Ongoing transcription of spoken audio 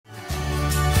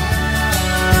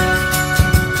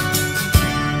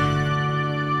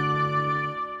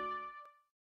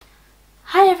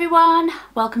everyone,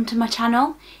 welcome to my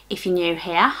channel. If you're new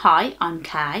here, hi, I'm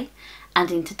Kay,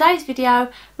 and in today's video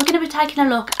we're going to be taking a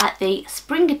look at the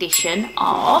spring edition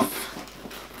of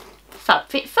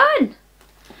FabFitFun.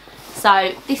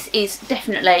 So this is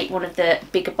definitely one of the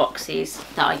bigger boxes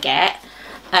that I get.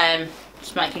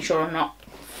 Just making sure I'm not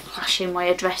flashing my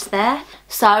address there.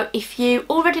 So if you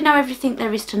already know everything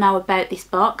there is to know about this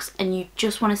box and you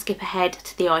just want to skip ahead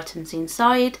to the items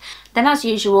inside, then as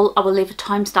usual I will leave a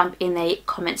timestamp in the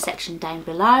comment section down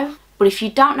below. But if you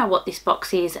don't know what this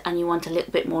box is and you want a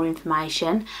little bit more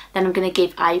information, then I'm going to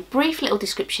give a brief little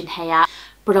description here,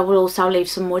 but I will also leave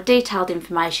some more detailed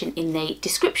information in the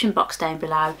description box down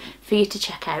below for you to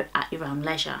check out at your own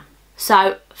leisure.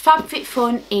 So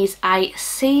FabFitFun is a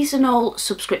seasonal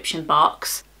subscription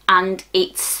box, and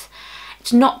it's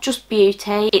not just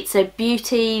beauty, it's a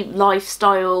beauty,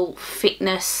 lifestyle,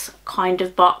 fitness kind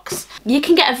of box. You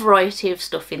can get a variety of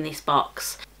stuff in this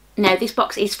box. Now this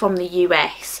box is from the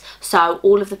US, so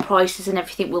all of the prices and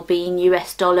everything will be in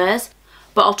US dollars,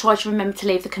 but I'll try to remember to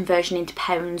leave the conversion into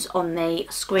pounds on the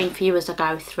screen for you as I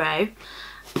go through.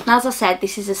 Now, as I said,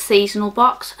 this is a seasonal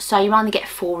box, so you only get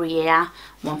 4 a year,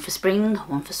 one for spring,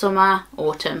 one for summer,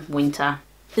 autumn, winter.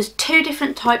 There's two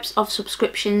different types of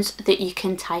subscriptions that you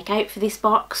can take out for this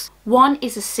box. One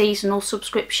is a seasonal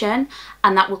subscription,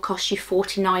 and that will cost you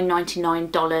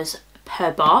 $49.99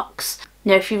 per box.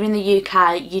 Now if you're in the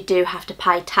UK, you do have to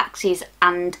pay taxes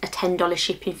and a $10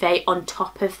 shipping fee on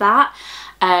top of that,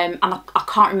 and I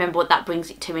can't remember what that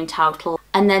brings it to in total.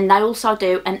 And then they also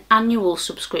do an annual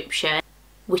subscription,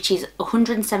 which is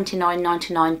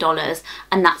 $179.99,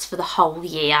 and that's for the whole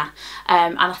year,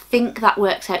 and I think that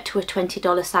works out to a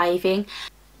 $20 saving.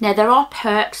 Now there are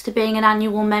perks to being an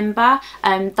annual member.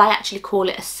 They actually call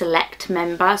it a select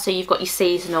member, so you've got your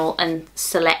seasonal and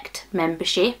select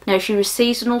membership. Now if you're a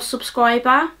seasonal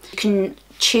subscriber, you can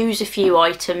choose a few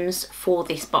items for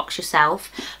this box yourself,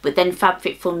 but then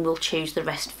FabFitFun will choose the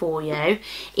rest for you.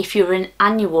 If you're an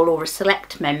annual or a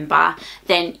select member,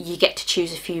 then you get to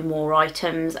choose a few more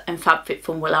items, and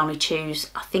FabFitFun will only choose,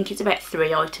 I think it's about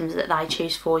 3 items that they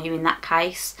choose for you in that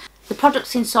case. The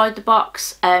products inside the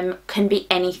box can be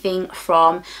anything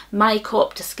from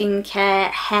makeup to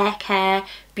skincare, hair care,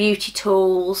 beauty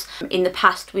tools. In the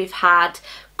past we've had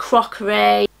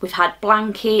crockery, we've had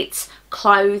blankets,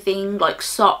 clothing like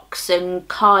socks and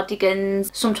cardigans.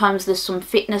 Sometimes there's some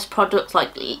fitness products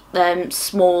like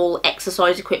small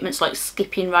exercise equipments like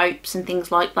skipping ropes and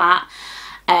things like that.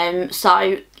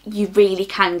 So you really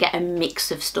can get a mix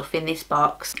of stuff in this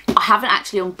box. I haven't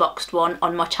actually unboxed one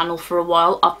on my channel for a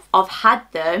while. I've had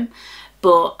them,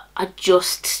 but I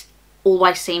just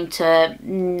always seem to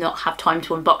not have time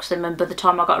to unbox them, and by the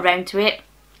time I got around to it,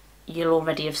 you'll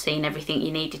already have seen everything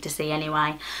you needed to see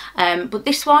anyway. But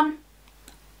this one,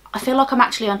 I feel like I'm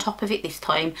actually on top of it this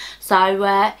time.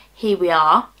 So here we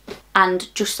are,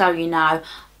 and just so you know,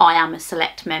 I am a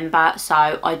select member,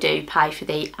 so I do pay for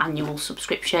the annual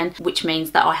subscription, which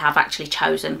means that I have actually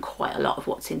chosen quite a lot of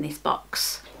what's in this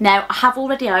box. Now I have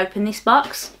already opened this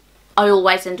box. I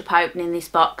always end up opening this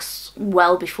box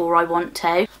well before I want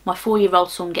to. My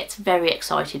 4-year-old son gets very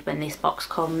excited when this box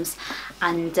comes,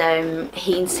 and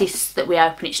he insists that we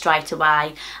open it straight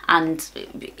away, and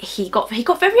he got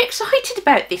very excited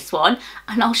about this one,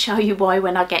 and I'll show you why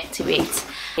when I get to it.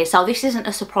 So this isn't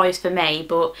a surprise for me,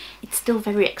 but it's still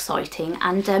very exciting,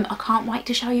 and I can't wait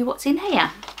to show you what's in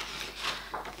here.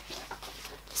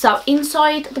 So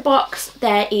inside the box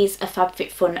there is a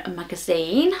FabFitFun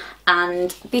magazine,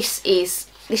 and this is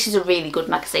a really good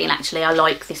magazine actually. I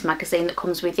like this magazine that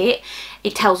comes with it.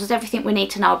 It tells us everything we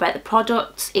need to know about the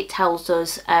products. It tells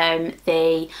us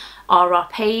the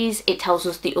RRPs, it tells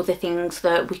us the other things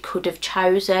that we could have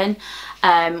chosen,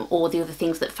 or the other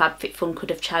things that FabFitFun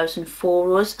could have chosen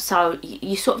for us. So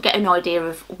you sort of get an idea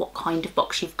of what kind of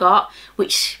box you've got,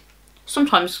 which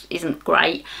sometimes isn't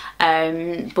great,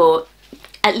 but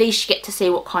at least you get to see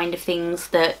what kind of things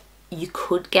that you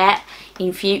could get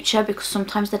in future, because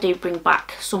sometimes they do bring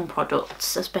back some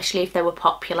products, especially if they were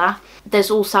popular. There's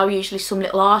also usually some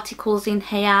little articles in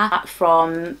here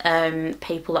from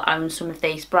people that own some of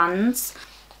these brands.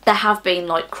 There have been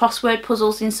like crossword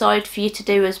puzzles inside for you to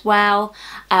do as well,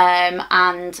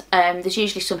 and there's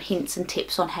usually some hints and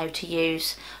tips on how to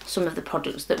use some of the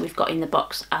products that we've got in the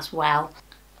box as well.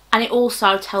 And it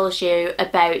also tells you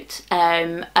about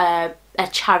a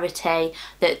charity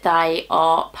that they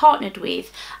are partnered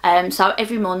with. So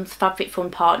every month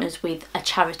FabFitFun partners with a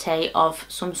charity of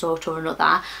some sort or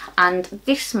another, and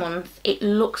this month it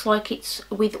looks like it's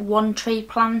with One Tree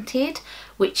Planted,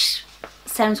 which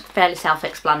sounds fairly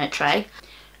self-explanatory.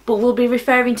 But we'll be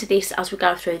referring to this as we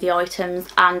go through the items,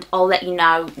 and I'll let you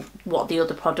know what the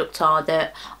other products are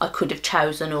that I could have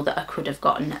chosen or that I could have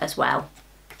gotten as well.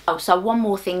 Oh, so one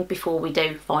more thing before we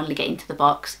do finally get into the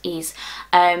box is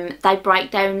they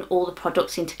break down all the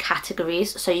products into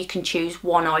categories, so you can choose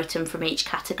one item from each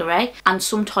category, and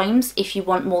sometimes if you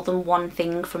want more than one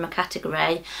thing from a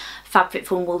category,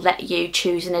 FabFitFun will let you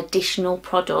choose an additional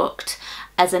product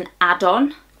as an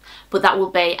add-on, but that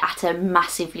will be at a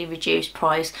massively reduced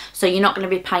price, so you're not going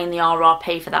to be paying the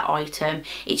RRP for that item.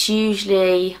 It's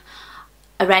usually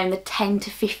around the $10 to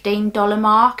 $15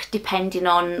 mark, depending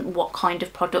on what kind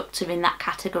of products are in that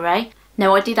category.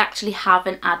 Now, I did actually have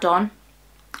an add-on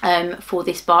for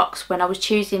this box. When I was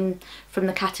choosing from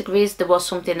the categories, there was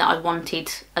something that I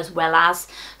wanted as well as,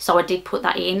 so I did put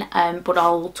that in, but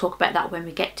I'll talk about that when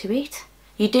we get to it.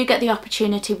 You do get the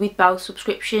opportunity with both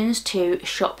subscriptions to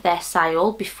shop their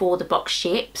sale before the box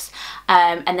ships,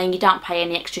 and then you don't pay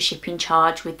any extra shipping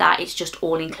charge with that. It's just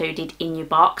all included in your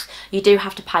box. You do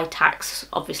have to pay tax,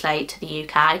 obviously, to the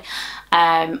UK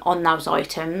on those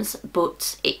items,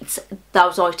 but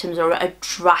those items are at a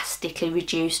drastically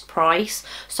reduced price,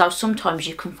 so sometimes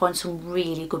you can find some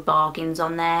really good bargains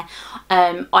on there.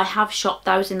 I have shopped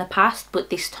those in the past,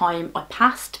 but this time I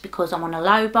passed because I'm on a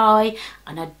low buy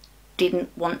and I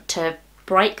didn't want to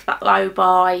break that low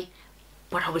buy,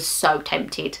 but I was so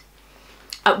tempted.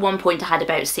 At one point I had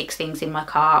about 6 things in my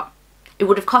cart. It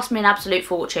would have cost me an absolute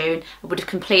fortune. It would have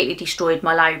completely destroyed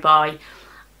my low buy,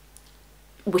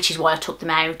 which is why I took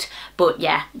them out. But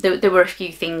yeah, there were a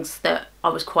few things that I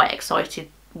was quite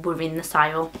excited were in the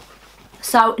sale.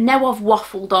 So now I've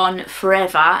waffled on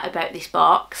forever about this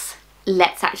box,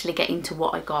 let's actually get into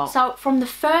what I got. So from the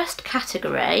first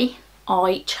category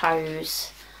I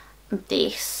chose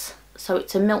this, so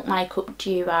it's a Milk Makeup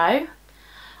Duo.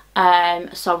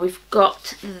 So we've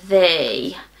got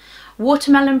the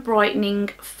Watermelon Brightening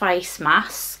Face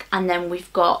Mask, and then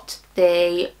we've got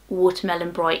the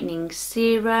Watermelon Brightening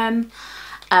Serum.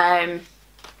 I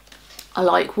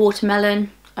like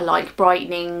watermelon, I like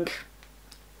brightening,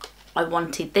 I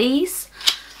wanted these,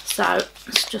 so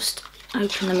let's just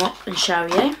open them up and show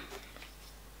you.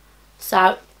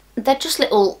 So they're just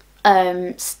little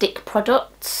stick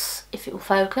products, if it will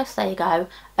focus, there you go.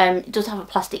 It does have a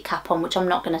plastic cap on, which I'm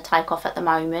not going to take off at the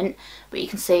moment, but you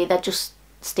can see they're just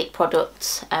stick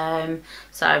products,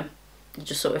 so you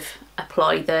just sort of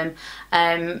apply them.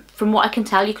 From what I can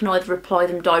tell, you can either apply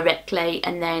them directly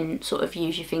and then sort of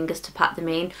use your fingers to pat them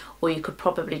in, or you could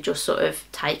probably just sort of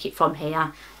take it from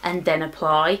here and then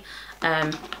apply.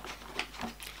 I'm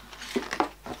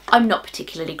not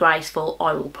particularly graceful,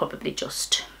 I will probably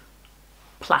just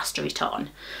plaster it on.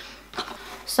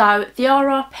 So the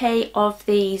RRP of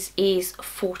these is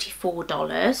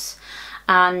 $44,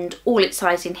 and all it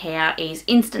says in here is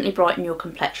instantly brighten your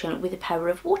complexion with the power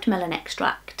of watermelon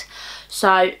extract.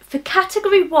 So for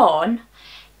category 1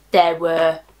 there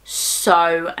were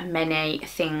so many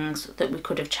things that we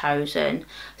could have chosen.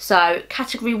 So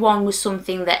category 1 was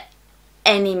something that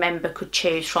any member could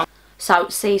choose from, so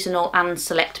seasonal and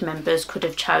select members could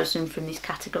have chosen from this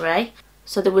category.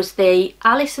 So there was the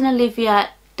Alice and Olivia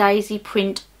Daisy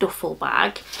Print Duffel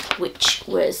Bag, which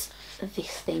was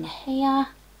this thing here.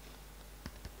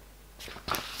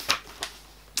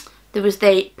 There was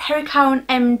the Perricone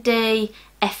MD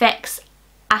FX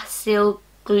Acyl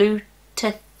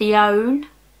Glutathione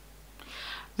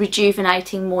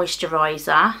Rejuvenating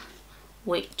Moisturiser,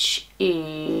 which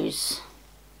is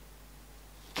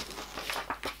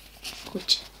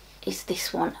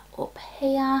this one up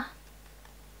here.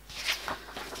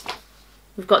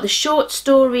 We've got the Short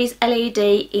Stories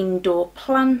LED Indoor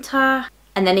Planter,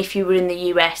 and then if you were in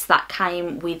the US that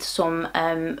came with some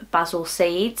basil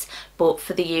seeds, but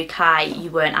for the UK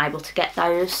you weren't able to get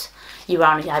those, you were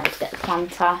only able to get the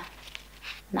planter,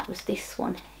 and that was this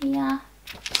one here.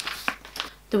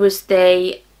 There was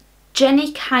the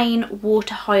Jenny Kane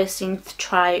Water Hyacinth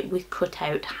Tray with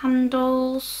cutout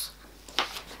handles,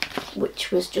 which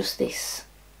was just this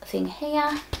thing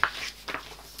here.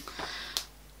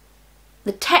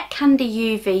 The Tech Candy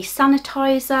UV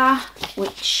Sanitizer,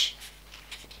 which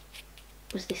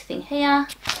was this thing here.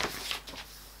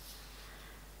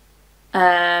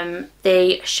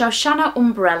 The Shoshana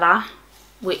Umbrella,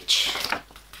 which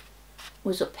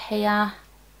was up here.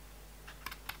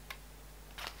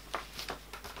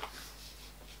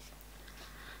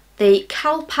 The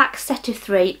Calpac Set of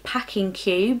 3 Packing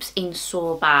Cubes in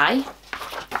Sorbet,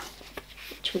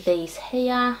 which were these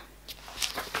here.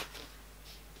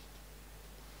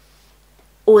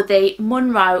 Or the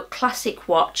Monroe Classic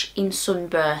Watch in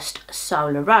Sunburst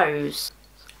Solar Rose,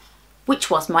 which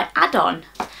was my add-on.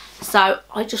 So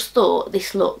I just thought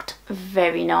this looked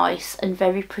very nice and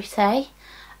very pretty.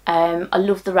 I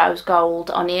love the rose gold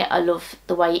on it. I love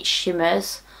the way it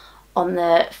shimmers on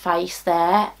the face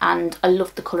there, and I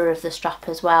love the colour of the strap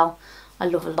as well. I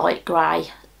love a light grey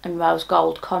and rose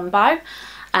gold combo.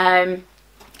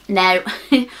 Now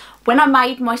when I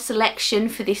made my selection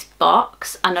for this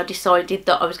box and I decided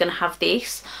that I was going to have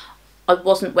this, I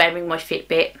wasn't wearing my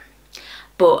Fitbit,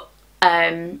 but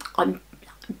I'm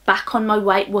back on my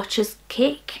Weight Watchers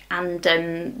kick, and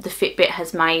the Fitbit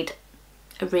has made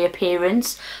a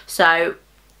reappearance, so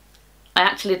I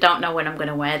actually don't know when I'm going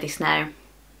to wear this now.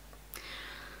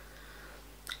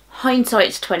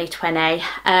 Hindsight's 2020,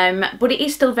 but it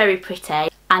is still very pretty,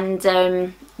 and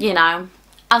you know,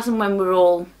 as and when we're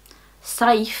all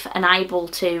safe and able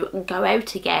to go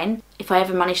out again, if I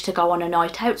ever manage to go on a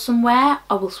night out somewhere,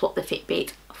 I will swap the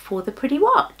Fitbit for the pretty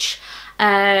watch.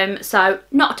 So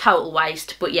not a total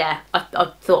waste, but yeah,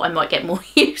 I thought I might get more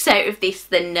use out of this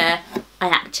than I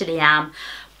actually am,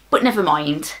 but never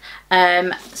mind.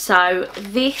 So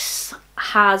this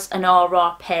has an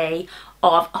RRP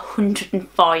of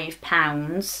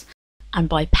 £105, and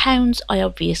by pounds I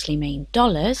obviously mean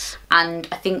dollars, and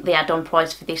I think the add-on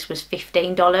price for this was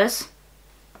 $15.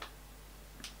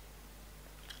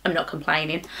 I'm not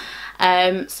complaining.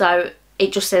 So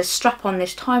it just says strap on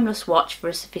this timeless watch for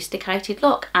a sophisticated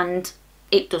look, and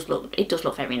it does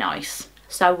look very nice.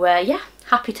 So yeah,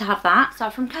 happy to have that. So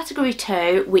from category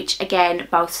 2, which again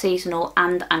both seasonal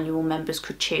and annual members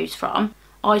could choose from,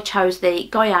 I chose the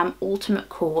Guyam Ultimate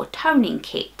Core Toning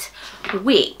Kit,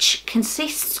 which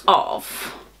consists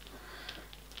of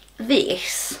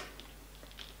this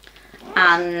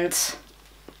and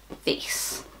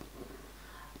this,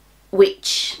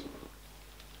 which,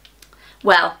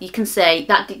 well, you can see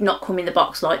that did not come in the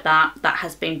box like that. That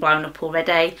has been blown up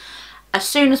already. As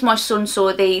soon as my son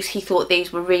saw these, he thought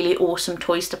these were really awesome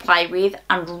toys to play with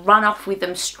and ran off with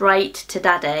them straight to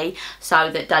Daddy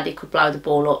so that Daddy could blow the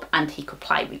ball up and he could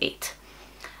play with it.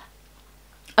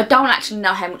 I don't actually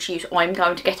know how much use I'm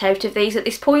going to get out of these at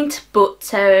this point, but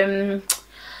we'll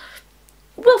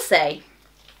see.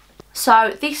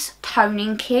 So this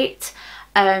toning kit,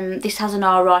 this has an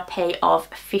RRP of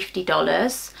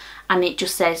 $50. And it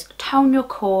just says tone your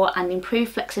core and improve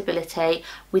flexibility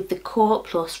with the Core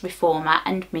Plus Reformer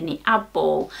and Mini Ab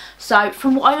Ball. So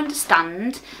from what I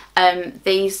understand,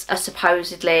 these are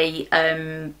supposedly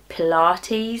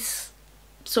Pilates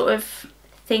sort of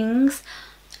things.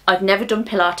 I've never done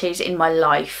Pilates in my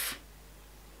life.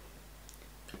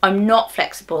 I'm not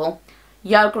flexible.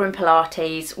 Yoga and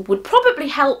Pilates would probably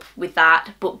help with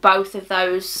that, but both of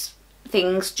those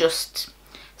things just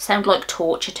sound like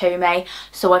torture to me,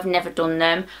 so I've never done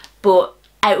them. But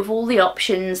out of all the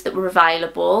options that were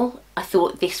available, I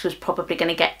thought this was probably going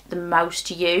to get the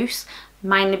most use,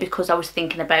 mainly because I was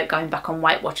thinking about going back on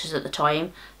Weight Watchers at the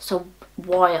time. So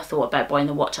why I thought about buying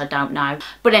the watch, I don't know.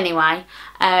 But anyway,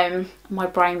 my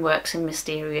brain works in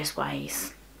mysterious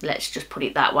ways, let's just put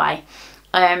it that way.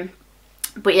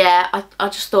 But yeah, I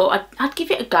just thought I'd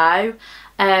give it a go.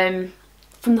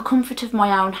 From the comfort of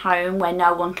my own home where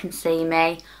no one can see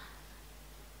me,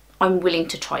 I'm willing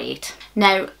to try it.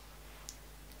 Now,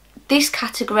 this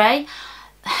category,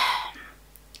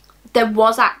 there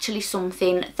was actually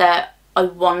something that I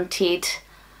wanted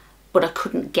but I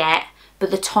couldn't get. By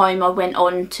the time I went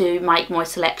on to make my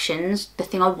selections, the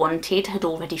thing I wanted had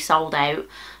already sold out.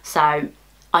 So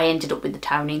I ended up with the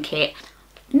toning kit.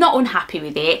 Not unhappy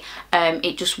with it,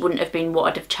 it just wouldn't have been what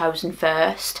I'd have chosen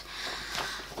first.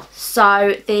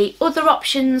 So the other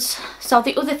options, so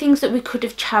the other things that we could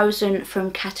have chosen from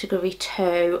category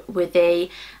 2 were the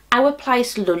Our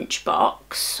Place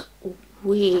lunchbox,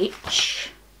 which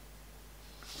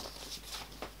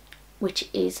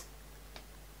is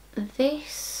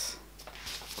this.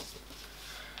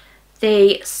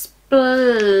 The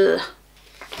 $1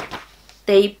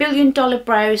 Billion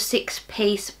Brows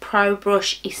 6-piece Pro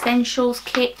Brush Essentials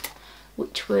kit,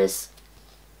 which was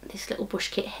this little brush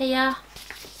kit here.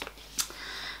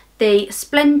 The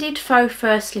Splendid Faux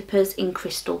Fur Slippers in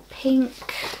Crystal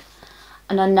Pink,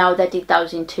 and I know they did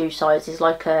those in 2 sizes,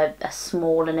 like a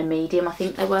small and a medium, I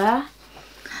think they were.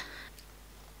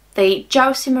 The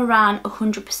Josie Moran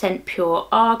 100% Pure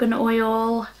Argan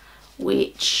Oil,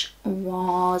 which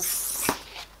was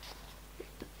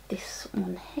this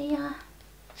one here.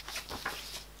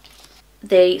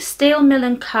 The Steel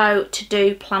Mill & Co. To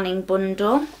Do Planning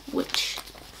Bundle, which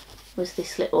was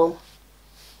this little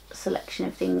selection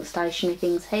of things, stationery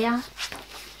things here.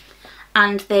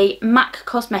 And the MAC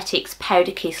Cosmetics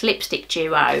Powder Kiss Lipstick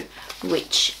Duo,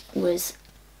 which was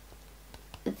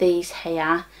these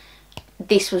here.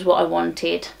 This was what I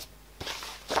wanted.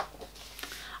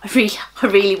 I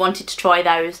really wanted to try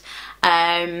those,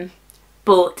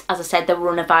 but as I said, they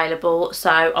were unavailable, so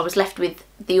I was left with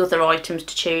the other items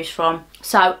to choose from.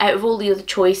 So out of all the other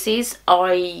choices,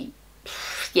 I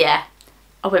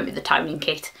went with the toning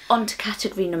kit. On to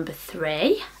category number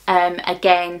 3.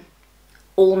 Again,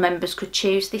 all members could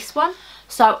choose this one.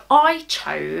 So I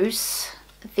chose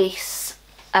this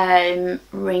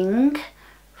ring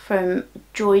from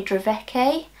Joy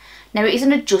Dravecki. Now it is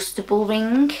an adjustable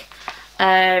ring,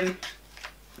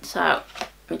 so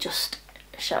let me just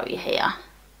show you here.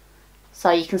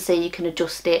 So you can see you can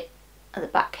adjust it at the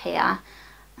back here,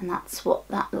 and that's what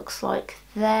that looks like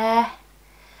there.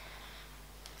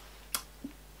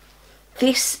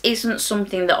 This isn't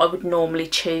something that I would normally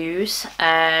choose.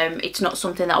 It's not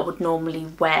something that I would normally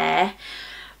wear,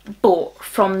 but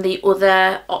from the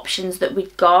other options that we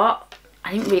got,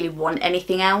 I didn't really want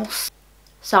anything else.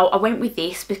 So I went with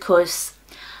this because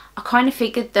I kind of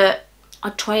figured that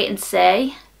I'd try it and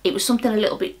see. It was something a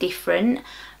little bit different.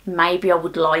 Maybe I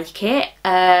would like it.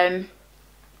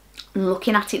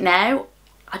 Looking at it now,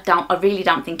 I really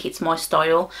don't think it's my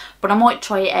style, but I might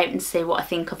try it out and see what I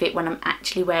think of it when I'm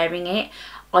actually wearing it.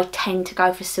 I tend to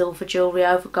go for silver jewellery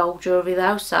over gold jewellery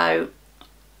though, so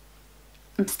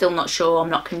I'm still not sure, I'm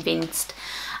not convinced.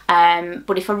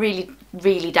 But if I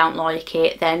really don't like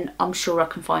it, then I'm sure I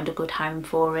can find a good home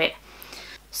for it.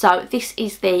 So this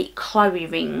is the Chloe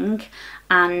ring,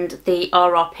 and the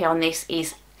RRP on this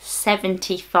is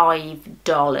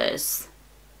 $75.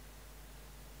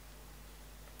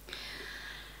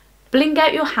 Bling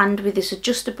out your hand with this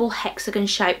adjustable hexagon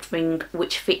shaped ring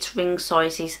which fits ring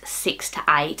sizes 6 to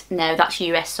 8. Now that's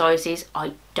US sizes,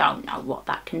 I don't know what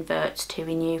that converts to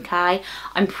in UK.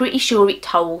 I'm pretty sure it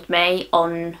told me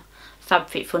on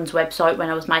FabFitFun's website when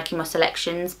I was making my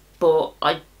selections, but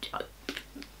I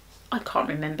can't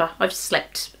remember. I've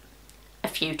slept a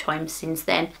few times since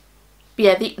then. But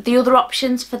yeah, the other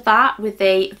options for that with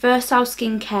the Versal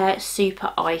Skincare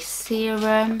Super Ice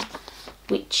Serum,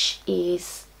 which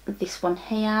is this one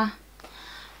here,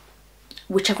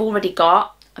 which I've already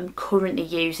got. I'm currently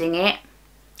using it.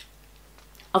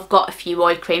 I've got a few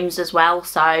eye creams as well,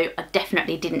 so I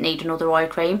definitely didn't need another eye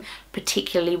cream,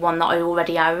 particularly one that I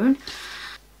already own.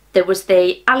 There was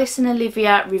the Alice and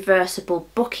Olivia reversible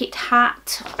bucket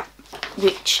hat,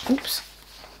 which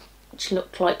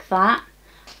looked like that,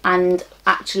 and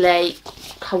actually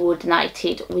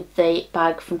coordinated with the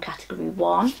bag from category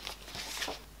 1.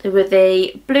 There were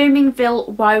the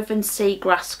Bloomingville woven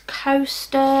seagrass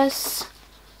coasters,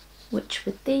 which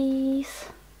were these.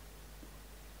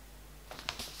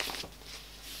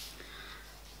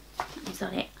 Is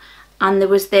that it? And there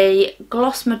was the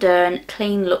Gloss Moderne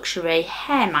Clean Luxury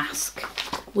hair mask,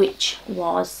 which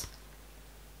was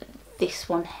this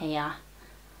one here.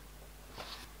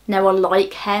 Now I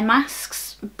like hair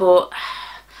masks, but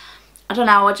I don't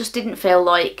know, I just didn't feel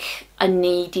like I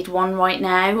needed one right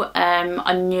now.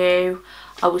 I knew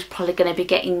I was probably going to be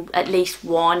getting at least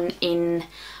one in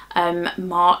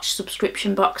March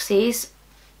subscription boxes.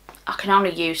 I can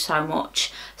only use so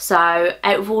much. So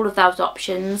out of all of those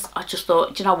options, I just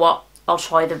thought, do you know what, I'll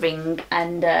try the ring,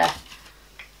 and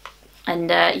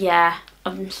yeah,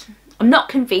 I'm not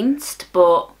convinced,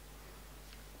 but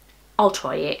I'll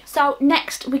try it. So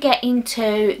next we get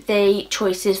into the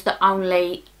choices that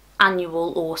only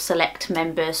annual or select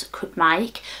members could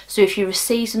make. So if you're a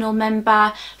seasonal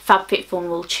member, FabFitFun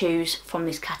will choose from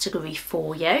this category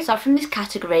for you. So from this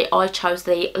category I chose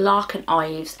the Lark and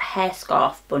Ives hair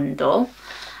scarf bundle,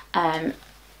 and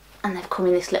they've come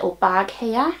in this little bag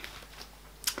here.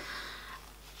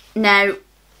 Now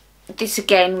this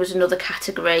again was another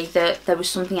category that there was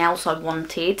something else I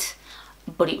wanted,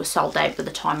 but it was sold out by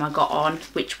the time I got on,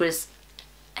 which was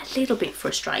a little bit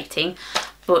frustrating,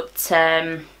 but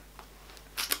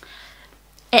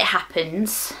it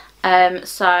happens.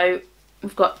 So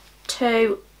we've got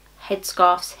 2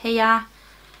 headscarves here.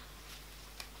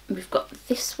 We've got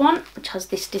this one which has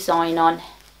this design on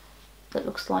that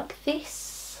looks like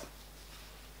this,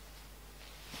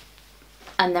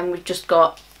 and then we've just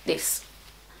got this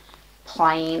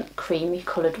plain creamy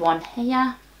coloured one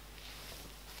here.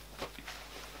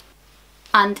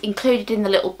 And included in the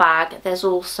little bag there's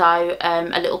also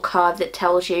a little card that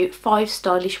tells you 5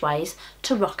 stylish ways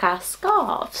to rock our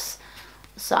scarves.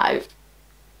 So it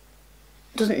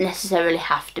doesn't necessarily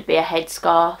have to be a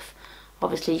headscarf.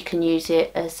 Obviously you can use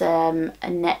it as a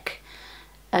neck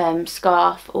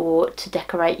scarf, or to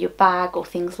decorate your bag or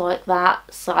things like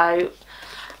that. So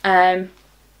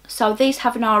so these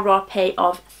have an RRP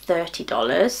of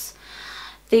 $30.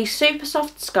 These super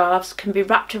soft scarves can be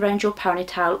wrapped around your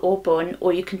ponytail or bun,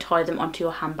 or you can tie them onto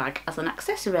your handbag as an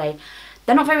accessory.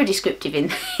 They're not very descriptive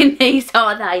in these,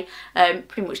 are they?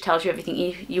 Pretty much tells you everything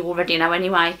you already know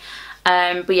anyway.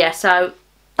 But yeah, so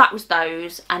that was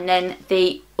those. And then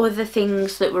the other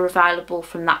things that were available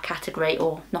from that category,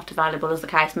 or not available as the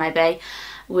case may be,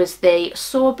 was the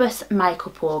Sorbus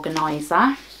Makeup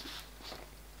Organiser.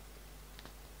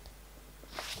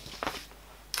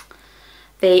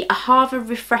 The Ahava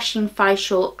Refreshing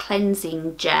Facial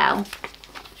Cleansing Gel,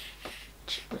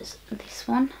 which was this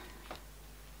one.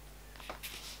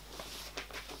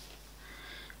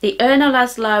 The Erna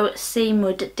Laszlo Sea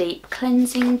Mud Deep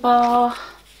Cleansing Bar.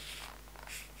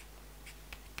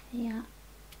 Yeah.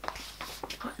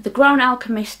 The Grown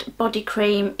Alchemist Body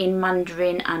Cream in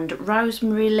Mandarin and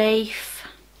Rosemary Leaf.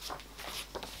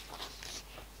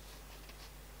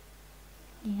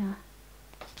 Yeah.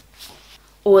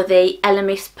 Or the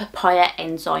Elemis Papaya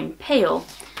Enzyme Peel.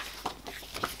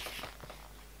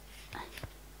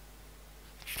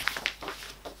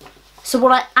 So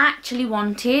what I actually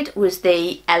wanted was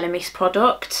the Elemis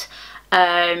product.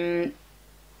 It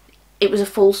was a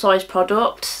full-size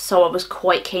product, so I was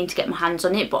quite keen to get my hands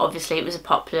on it, but obviously it was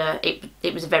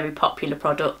it was a very popular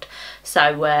product,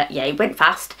 so yeah, it went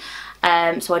fast.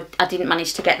 So I didn't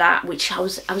manage to get that, which I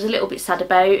was a little bit sad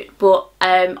about, but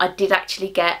I did actually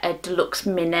get a deluxe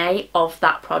mini of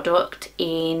that product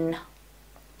in,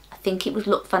 I think it was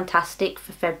Look Fantastic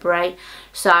for February,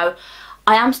 so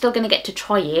I am still going to get to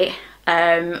try it,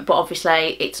 but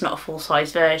obviously it's not a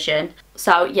full-size version,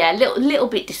 so yeah, little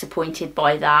bit disappointed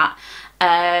by that.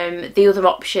 The other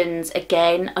options,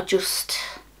 again, I just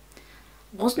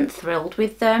wasn't thrilled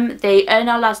with them. The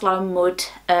Erna Laszlo Mud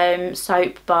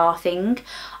soap bar thing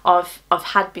I've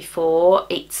had before.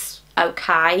 It's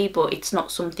okay, but it's not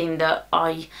something that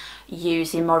I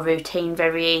use in my routine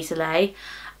very easily.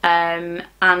 And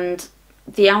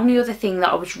the only other thing that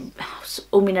I was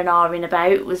umming and ahhing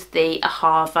about was the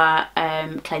Ahava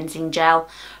cleansing gel.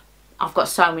 I've got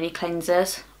so many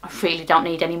cleansers, I really don't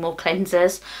need any more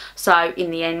cleansers. So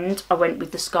in the end I went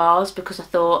with the scars because I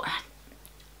thought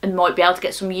I might be able to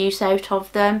get some use out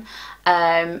of them,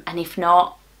 and if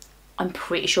not, I'm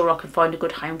pretty sure I can find a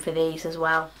good home for these as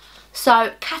well.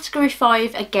 So category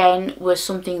 5 again was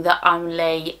something that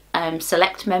only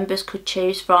select members could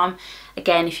choose from.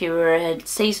 Again, if you were a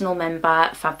seasonal member,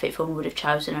 FabFitFun would have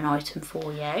chosen an item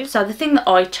for you. So the thing that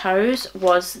I chose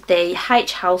was the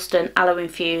H. Halston Aloe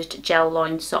Infused Gel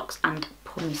Line Socks and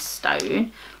Pumice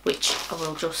Stone, which I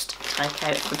will just take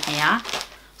out from here.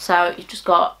 So you've just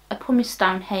got a pumice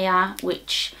stone here,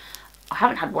 which I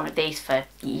haven't had one of these for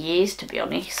years, to be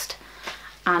honest.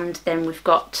 And then we've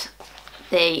got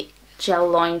the gel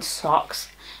lined socks.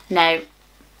 Now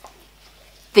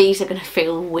these are going to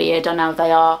feel weird, I know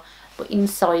they are, but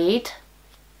inside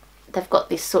they've got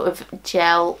this sort of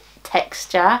gel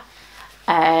texture.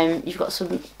 You've got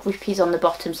some grippies on the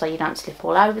bottom so you don't slip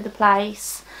all over the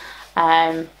place,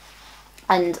 and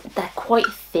they're quite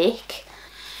thick.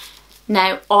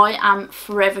 Now I am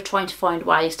forever trying to find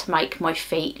ways to make my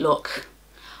feet look,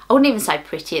 I wouldn't even say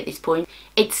pretty at this point.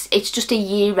 It's just a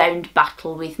year-round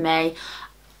battle with me.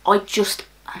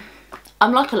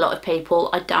 I'm like a lot of people,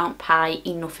 I don't pay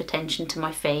enough attention to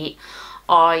my feet.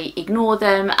 I ignore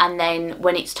them, and then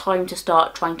when it's time to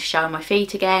start trying to show my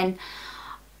feet again,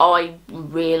 I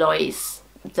realise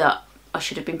that I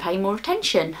should have been paying more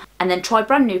attention, and then try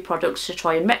brand new products to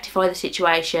try and rectify the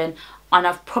situation. And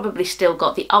I've probably still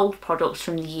got the old products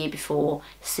from the year before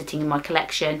sitting in my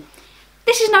collection.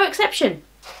 This is no exception.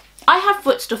 I have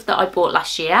foot stuff that I bought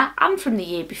last year and from the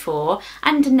year before,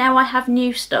 and now I have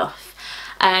new stuff.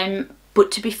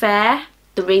 But to be fair,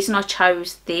 the reason I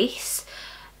chose this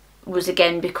was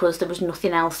again because there was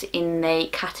nothing else in the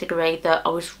category that I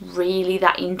was really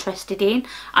that interested in,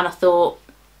 and I thought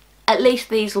at least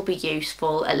these will be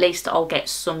useful, at least I'll get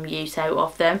some use out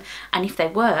of them, and if they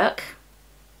work,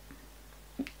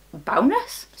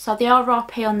 bonus. So the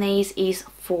RRP on these is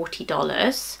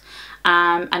 $40,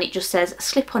 and it just says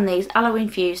slip on these aloe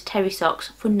infused terry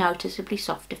socks for noticeably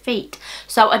softer feet.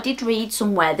 So I did read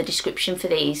somewhere the description for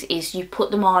these is you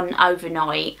put them on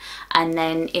overnight, and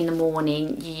then in the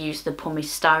morning you use the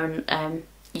pumice stone.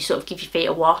 You sort of give your feet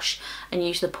a wash and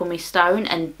use the pumice stone,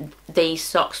 and these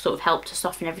socks sort of help to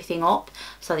soften everything up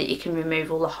so that you can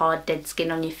remove all the hard dead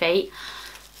skin on your feet.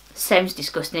 Sounds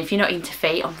disgusting. If you're not into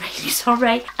feet, I'm really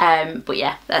sorry. But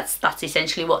yeah, that's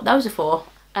essentially what those are for.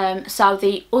 So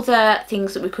the other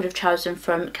things that we could have chosen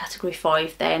from category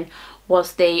 5 then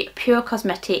was the Pure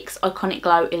Cosmetics Iconic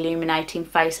Glow Illuminating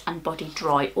Face and Body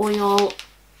Dry Oil,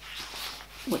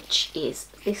 which is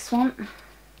this one.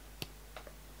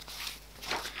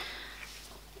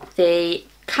 the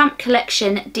Camp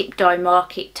Collection Dip Dye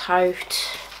Market Tote,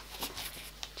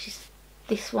 which is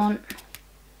this one.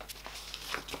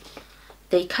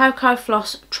 The Cocoa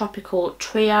Floss Tropical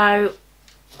Trio,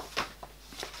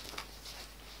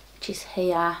 which is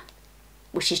here,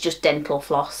 which is just dental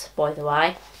floss, by the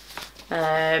way.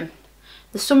 The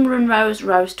Summer and Rose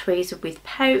Rose Tweezer with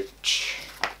pouch.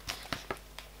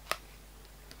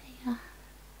 Here.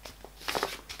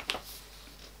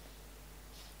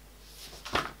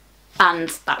 And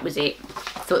that was it.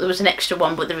 I thought there was an extra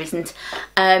one, but there isn't.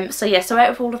 So yeah, so out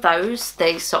of all of those,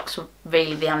 these socks were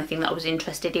really the only thing that I was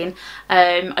interested in.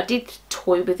 I did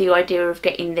toy with the idea of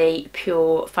getting the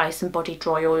Pure Face and Body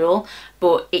Dry Oil,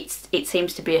 but it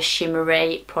seems to be a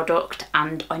shimmery product,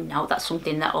 and I know that's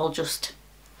something that I'll just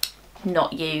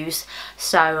not use.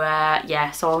 So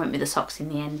yeah, so I went with the socks in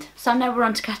the end. So now we're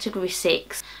on to category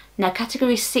 6. Now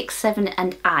categories 6, 7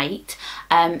 and 8,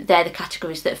 they're the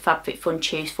categories that FabFitFun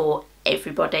choose for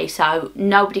everybody, so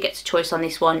nobody gets a choice on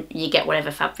this one. You get whatever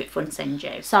FabFitFun sends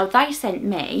you. So they sent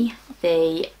me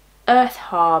the Earth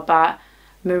Harbour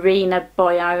Marina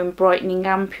Biome Brightening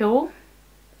Ampule.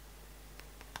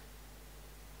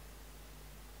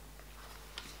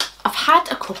 I've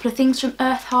had a couple of things from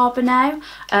Earth Harbour now.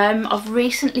 I've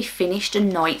recently finished a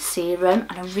night serum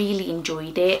and I really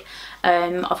enjoyed it.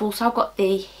 I've also got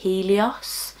the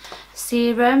Helios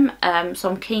serum, so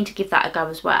I'm keen to give that a go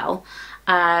as well.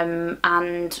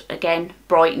 And again,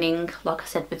 brightening, like I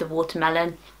said with the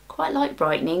watermelon, quite like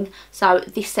brightening, so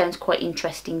this sounds quite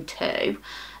interesting too.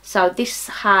 So this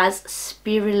has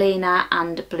spirulina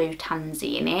and blue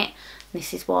tansy in it.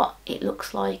 This is what it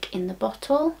looks like in the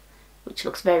bottle, which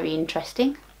looks very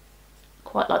interesting.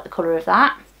 Quite like the colour of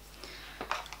that.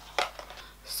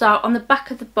 So on the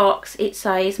back of the box it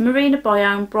says Marina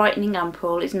Biome Brightening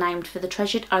Ampule is named for the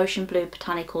treasured ocean blue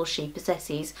botanicals she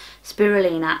possesses,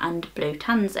 spirulina and blue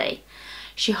tansy.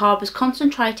 She harbours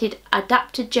concentrated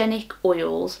adaptogenic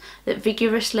oils that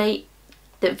vigorously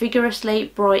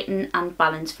brighten and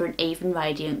balance for an even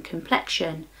radiant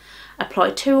complexion. Apply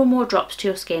 2 or more drops to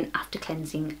your skin after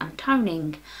cleansing and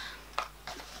toning.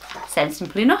 Sounds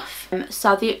simple enough.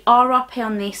 So the RRP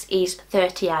on this is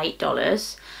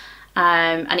 $38.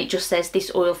 And it just says this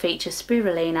oil features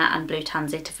spirulina and blue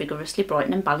tansy to vigorously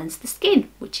brighten and balance the skin,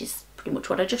 which is pretty much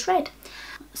what I just read.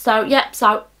 So yeah,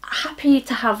 so happy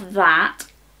to have that.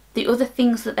 The other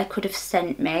things that they could have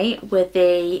sent me were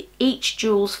the Each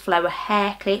Jewels Flower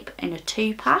hair clip in a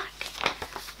 2-pack,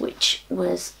 which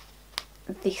was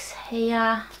this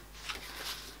here.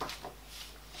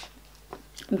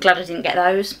 I'm glad I didn't get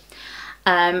those.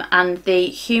 And the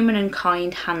Human and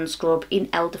Kind hand scrub in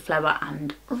elderflower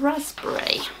and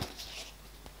raspberry.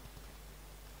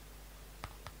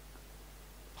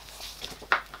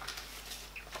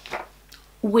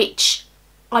 Which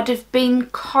I'd have been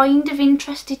kind of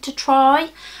interested to try,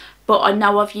 but I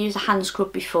know I've used a hand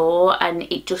scrub before and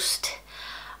it just,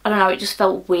 I don't know, it just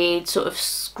felt weird sort of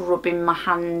scrubbing my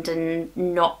hand and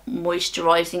not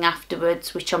moisturising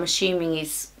afterwards, which I'm assuming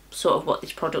is sort of what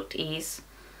this product is.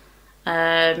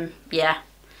 Yeah,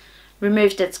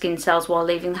 removes dead skin cells while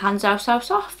leaving the hands so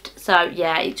soft. So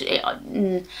yeah,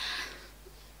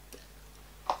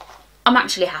 I'm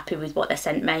actually happy with what they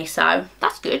sent me, so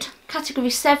that's good. Category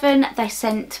 7, they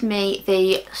sent me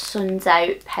the Suns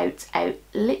Out Pouts Out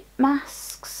lip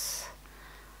masks.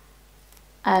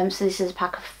 So this is a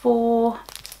pack of 4.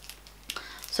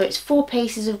 So it's 4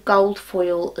 pieces of gold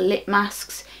foil lip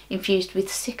masks infused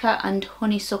with Sika and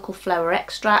honeysuckle flower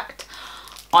extract.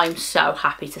 I'm so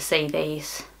happy to see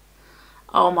these.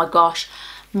 Oh my gosh,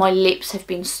 my lips have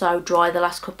been so dry the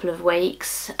last couple of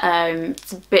weeks.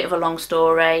 It's a bit of a long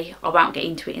story, I won't get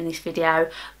into it in this video,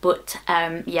 but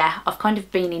yeah, I've kind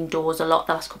of been indoors a lot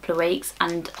the last couple of weeks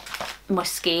and my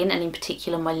skin, and in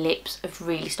particular my lips, have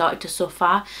really started to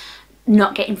suffer.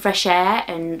 Not getting fresh air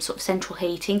and sort of central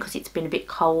heating because it's been a bit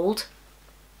cold.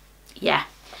 Yeah,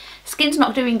 skin's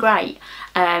not doing great,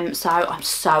 so I'm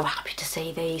so happy to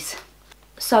see these.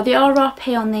 So the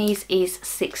RRP on these is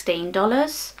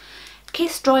 $16.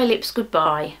 Kiss dry lips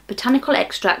goodbye. Botanical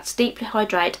extracts deeply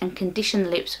hydrate and condition the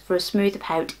lips for a smoother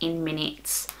pout in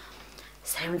minutes.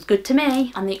 Sounds good to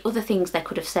me. And the other things they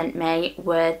could have sent me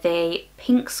were the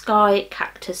Pink Sky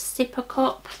Cactus Sipper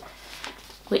Cup,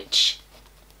 which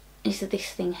is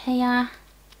this thing here.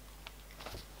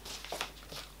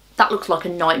 That looks like a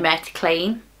nightmare to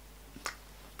clean.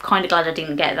 Kind of glad I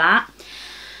didn't get that.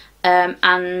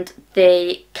 And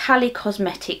the Cali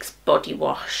Cosmetics body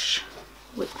wash,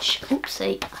 which,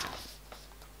 oopsie,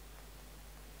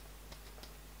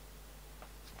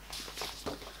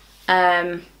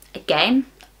 again,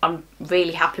 I'm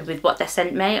really happy with what they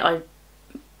sent me. I'm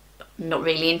not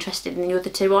really interested in the other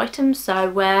 2 items,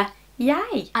 so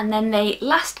yay. And then the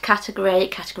last category,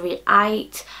 category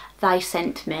 8, they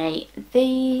sent me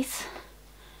these,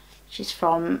 which is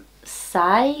from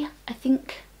Say, I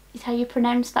think is how you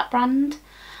pronounce that brand.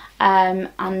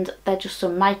 And they're just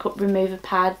some makeup remover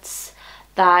pads.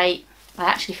 They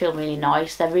actually feel really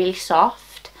nice. They're really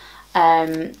soft,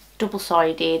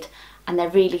 double-sided, and they're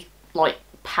really like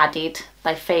padded.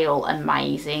 They feel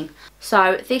amazing.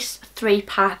 So this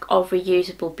 3-pack of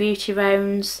reusable beauty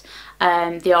rounds,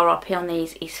 the RRP on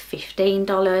these is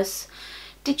 $15.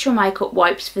 Digital makeup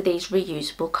wipes for these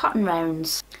reusable cotton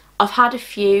rounds. I've had a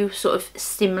few sort of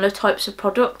similar types of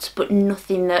products, but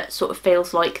nothing that sort of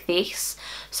feels like this.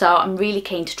 So I'm really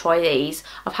keen to try these.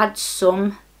 I've had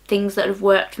some things that have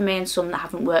worked for me and some that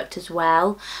haven't worked as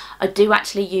well. I do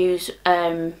actually use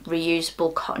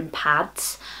reusable cotton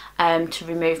pads to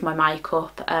remove my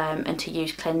makeup, and to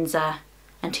use cleanser,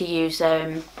 and to use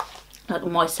like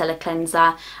micellar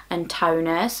cleanser and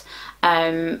toners,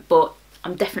 but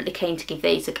I'm definitely keen to give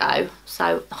these a go.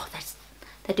 So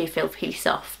they do feel really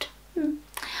soft.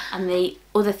 And the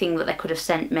other thing that they could have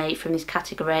sent me from this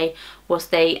category was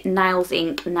the Nails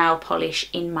Ink nail polish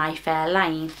in Mayfair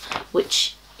Lane,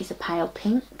 which is a pale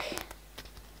pink.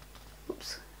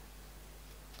 Oops.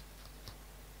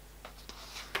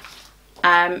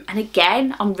 And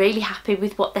again, I'm really happy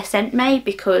with what they sent me,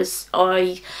 because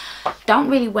I don't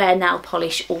really wear nail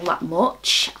polish all that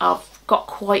much. I've got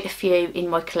quite a few in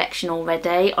my collection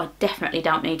already. I definitely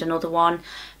don't need another one.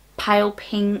 Pale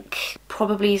pink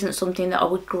probably isn't something that I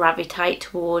would gravitate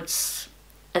towards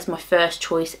as my first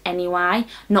choice anyway,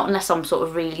 not unless I'm sort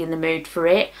of really in the mood for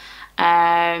it.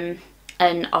 And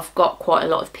I've got quite a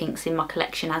lot of pinks in my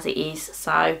collection as it is,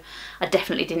 so I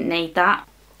definitely didn't need that.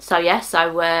 So yeah,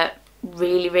 so we're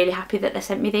really happy that they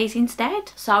sent me these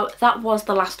instead. So that was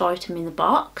the last item in the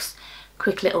box.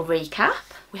 Quick little recap.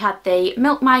 We had the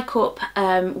Milk Makeup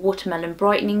Watermelon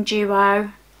Brightening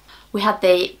Duo. We had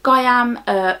the Gaiam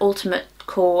Ultimate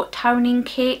Core Toning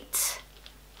Kit.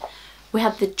 We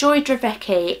had the Joy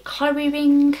Dravecki Chloe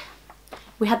Ring.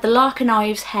 We had the Lark and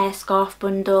Ives Hair Scarf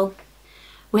Bundle.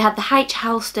 We had the H.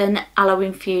 Halston Aloe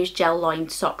Infused Gel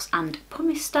Lined Socks and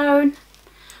Pumice Stone.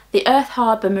 The Earth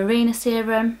Harbour Marina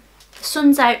Serum. The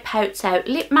Suns Out Pouts Out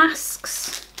Lip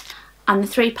Masks. And the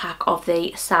 3-pack of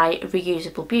the Say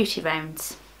Reusable Beauty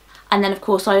Rounds. And then of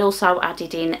course I also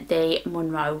added in the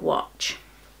Monroe watch.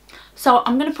 So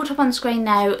I'm going to put up on the screen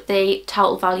now the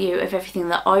total value of everything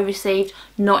that I received,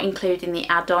 not including the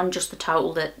add-on, just the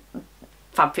total that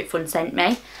FabFitFun sent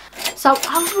me. So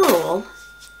overall,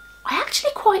 I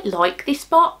actually quite like this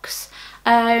box.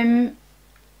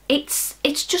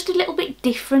 It's just a little bit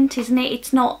different, isn't it?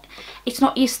 It's not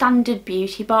your standard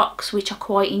beauty box, which I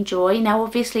quite enjoy. Now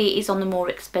obviously it is on the more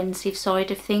expensive side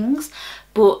of things,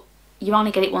 but you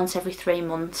only get it once every 3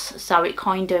 months, so it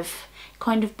kind of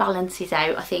balances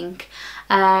out, I think.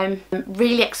 I'm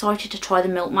really excited to try the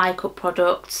Milk Makeup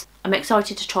products. I'm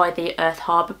excited to try the Earth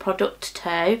Harbour product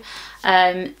too.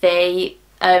 The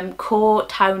Core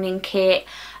Toning Kit,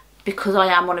 because I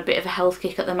am on a bit of a health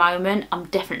kick at the moment, I'm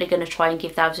definitely going to try and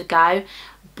give those a go,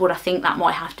 but I think that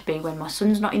might have to be when my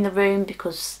son's not in the room,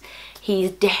 because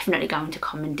he's definitely going to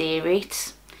commandeer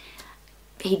it.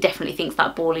 He definitely thinks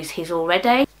that ball is his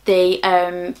already.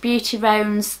 The beauty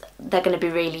rounds, they're going to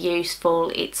be really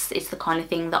useful. It's the kind of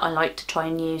thing that I like to try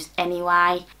and use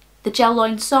anyway. The gel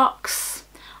lined socks,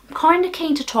 I'm kind of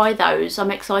keen to try those. I'm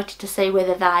excited to see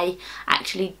whether they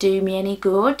actually do me any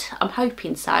good. I'm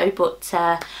hoping so, but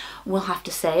we'll have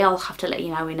to see. I'll have to let you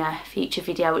know in a future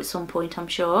video at some point, I'm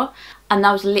sure. And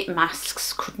those lip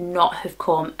masks could not have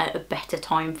come at a better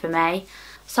time for me.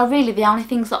 So really the only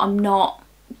things that I'm not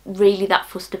really that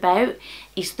fussed about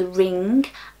is the ring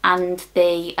and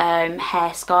the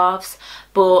hair scarves,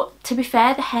 but to be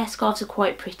fair, the hair scarves are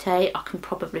quite pretty. I can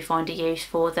probably find a use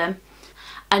for them.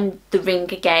 And the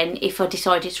ring, again, if I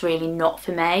decide it's really not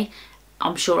for me,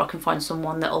 I'm sure I can find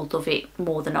someone that'll love it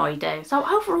more than I do. So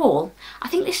overall, I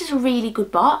think this is a really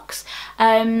good box.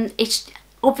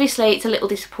 Obviously it's a little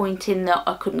disappointing that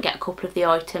I couldn't get a couple of the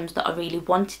items that I really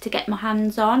wanted to get my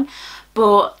hands on,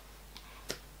 but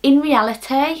in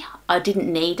reality, I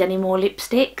didn't need any more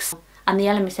lipsticks. And the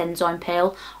Elemis Enzyme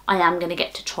Peel, I am going to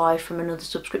get to try from another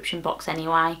subscription box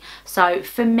anyway. So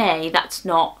for me, it's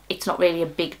not really a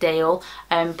big deal.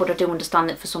 But I do understand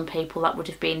that for some people that would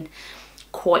have been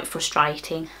quite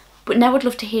frustrating. But now I'd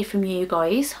love to hear from you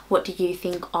guys. What do you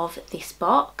think of this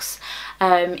box?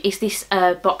 Is this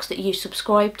a box that you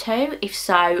subscribe to? If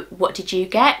so, what did you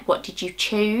get? What did you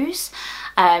choose?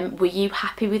 Were you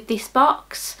happy with this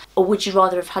box? Or would you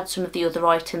rather have had some of the other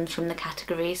items from the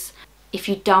categories? if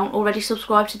you don't already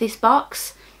subscribe to this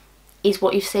box, is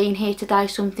what you've seen here today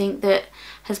something that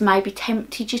has maybe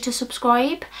tempted you to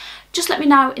subscribe? Just let me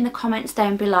know in the comments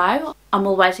down below. I'm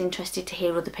always interested to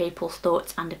hear other people's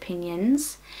thoughts and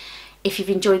opinions. If you've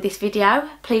enjoyed this video,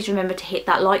 please remember to hit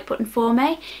that like button for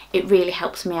me. It really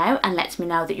helps me out and lets me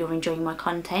know that you're enjoying my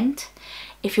content.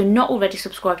 If you're not already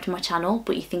subscribed to my channel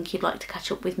but you think you'd like to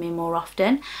catch up with me more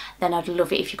often, then I'd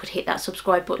love it if you could hit that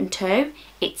subscribe button too.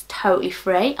 It's totally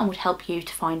free and would help you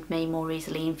to find me more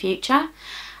easily in future.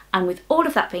 And with all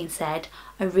of that being said,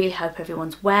 I really hope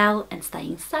everyone's well and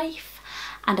staying safe,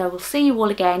 and I will see you all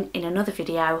again in another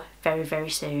video very, very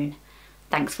soon.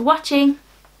 Thanks for watching.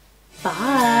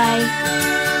 Bye.